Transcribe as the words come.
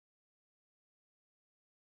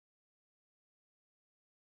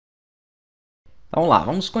Então, vamos lá,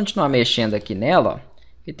 vamos continuar mexendo aqui nela, ó,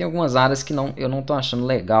 porque tem algumas áreas que eu não estou achando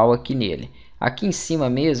legal aqui nele. Aqui em cima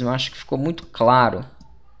mesmo, eu acho que ficou muito claro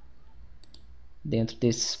dentro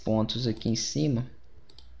desses pontos aqui em cima.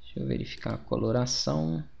 Deixa eu verificar a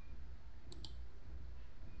coloração.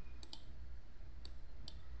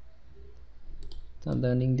 Tá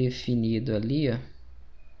dando indefinido ali, ó.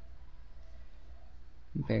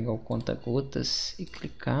 Vou pegar o conta-gotas e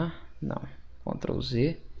clicar. Não, Ctrl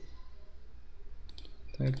Z.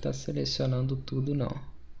 Então ele está selecionando tudo, não.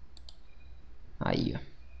 Aí, ó.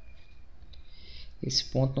 Esse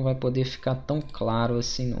ponto não vai poder ficar tão claro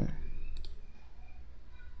assim, não.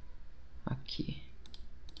 Aqui.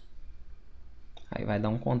 Aí vai dar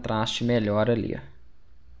um contraste melhor ali,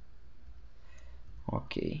 ó.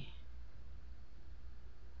 Ok.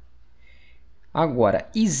 Agora,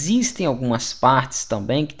 existem algumas partes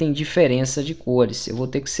também que tem diferença de cores. Eu vou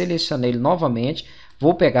ter que selecionar ele novamente.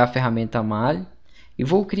 Vou pegar a ferramenta Malha e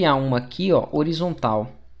vou criar uma aqui, ó,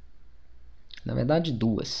 horizontal. Na verdade,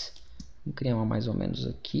 duas. Vou criar uma mais ou menos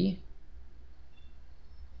aqui.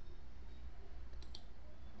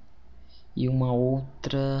 E uma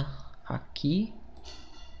outra aqui.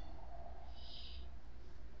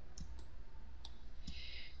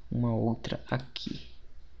 Uma outra aqui.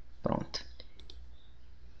 Pronto.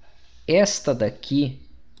 Esta daqui,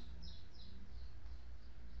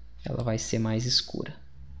 ela vai ser mais escura.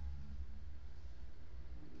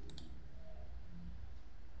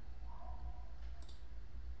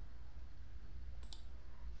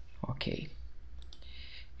 Ok.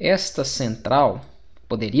 Esta central,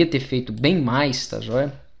 poderia ter feito bem mais, tá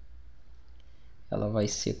joia? Ela vai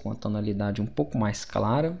ser com a tonalidade um pouco mais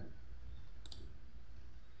clara.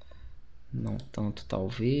 Não tanto,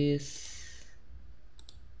 talvez.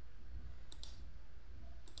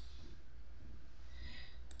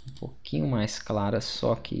 Um pouquinho mais clara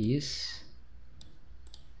só que isso.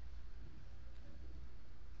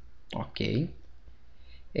 Ok.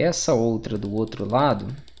 Essa outra do outro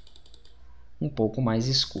lado, um pouco mais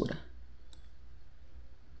escura.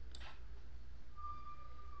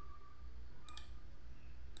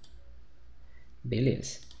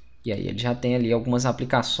 Beleza. E aí ele já tem ali algumas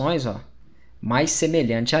aplicações, ó, mais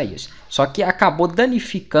semelhante a isso. Só que acabou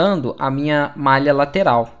danificando a minha malha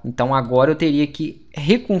lateral. Então agora eu teria que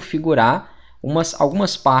reconfigurar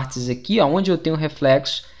algumas partes aqui, ó, onde eu tenho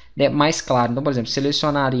reflexo, né, mais claro. Então, por exemplo,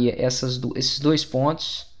 selecionaria esses dois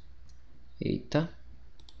pontos. Eita.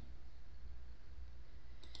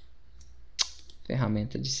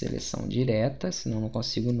 Ferramenta de seleção direta, senão não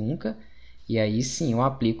consigo nunca. E aí sim eu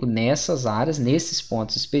aplico nessas áreas, nesses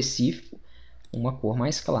pontos específicos, uma cor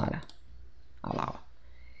mais clara. Olha lá, ó.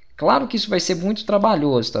 Claro que isso vai ser muito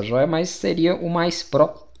trabalhoso, tá joia? Mas seria o mais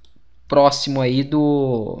próximo aí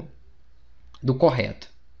do correto.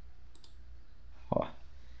 Ó.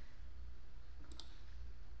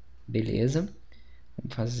 Beleza.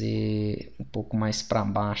 Vamos fazer um pouco mais para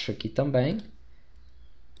baixo aqui também.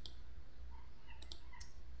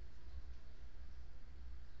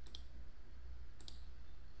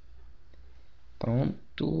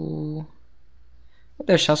 Pronto. Vou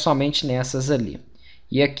deixar somente nessas ali.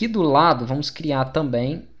 E aqui do lado vamos criar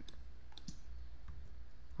também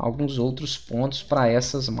alguns outros pontos para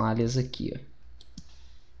essas malhas aqui, ó.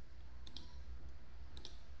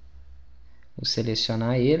 Vou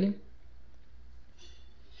selecionar ele.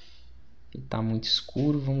 Ele está muito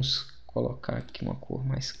escuro, vamos colocar aqui uma cor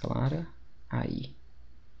mais clara. Aí.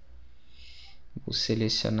 Vou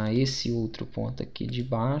selecionar esse outro ponto aqui de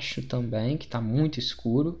baixo também, que está muito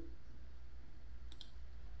escuro.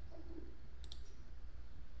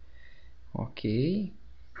 Ok.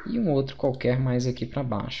 E um outro qualquer mais aqui para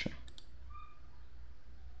baixo.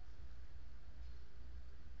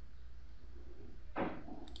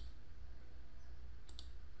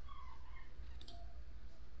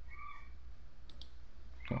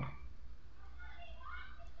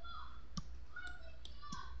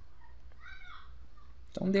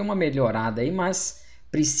 Então deu uma melhorada aí, mas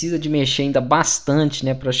precisa de mexer ainda bastante,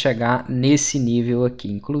 né, para chegar nesse nível aqui.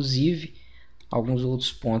 Inclusive, alguns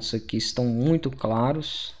outros pontos aqui estão muito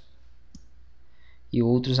claros e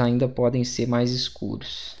outros ainda podem ser mais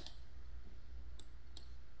escuros.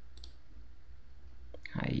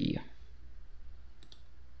 Aí, ó.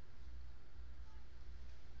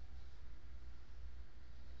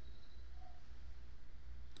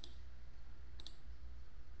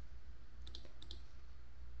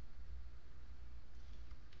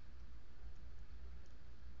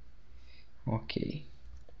 Ok.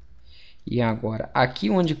 E agora, aqui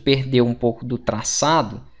onde perdeu um pouco do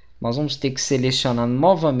traçado, nós vamos ter que selecionar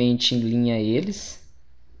novamente em linha eles.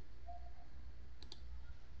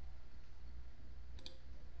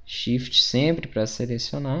 Shift sempre para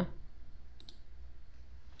selecionar.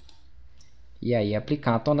 E aí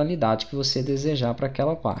aplicar a tonalidade que você desejar para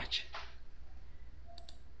aquela parte.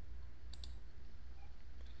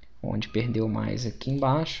 Onde perdeu mais aqui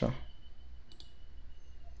embaixo, ó.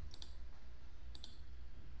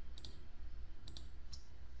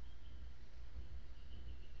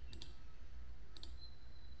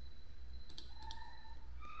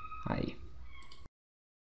 Aí.